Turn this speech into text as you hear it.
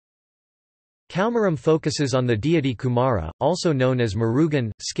Kaumaram focuses on the deity Kumara, also known as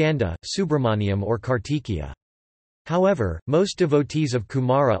Murugan, Skanda, Subramaniam or Kartikeya. However, most devotees of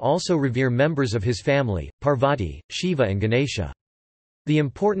Kumara also revere members of his family, Parvati, Shiva and Ganesha. The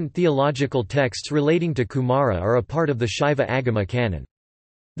important theological texts relating to Kumara are a part of the Shaiva Agama canon.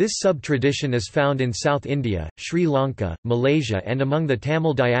 This sub-tradition is found in South India, Sri Lanka, Malaysia and among the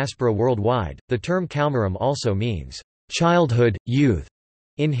Tamil diaspora worldwide. The term Kaumaram also means childhood, youth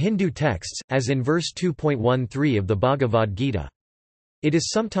in Hindu texts, as in verse 2.13 of the Bhagavad Gita. It is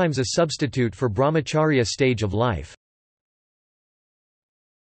sometimes a substitute for brahmacharya stage of life.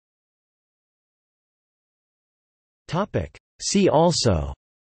 See also: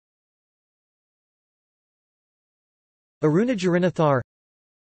 Arunagirinithar,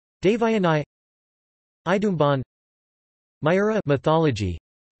 Devayani, Idumban, Mayura mythology,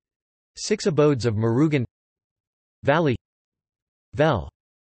 Six abodes of Murugan, Valley, Vel.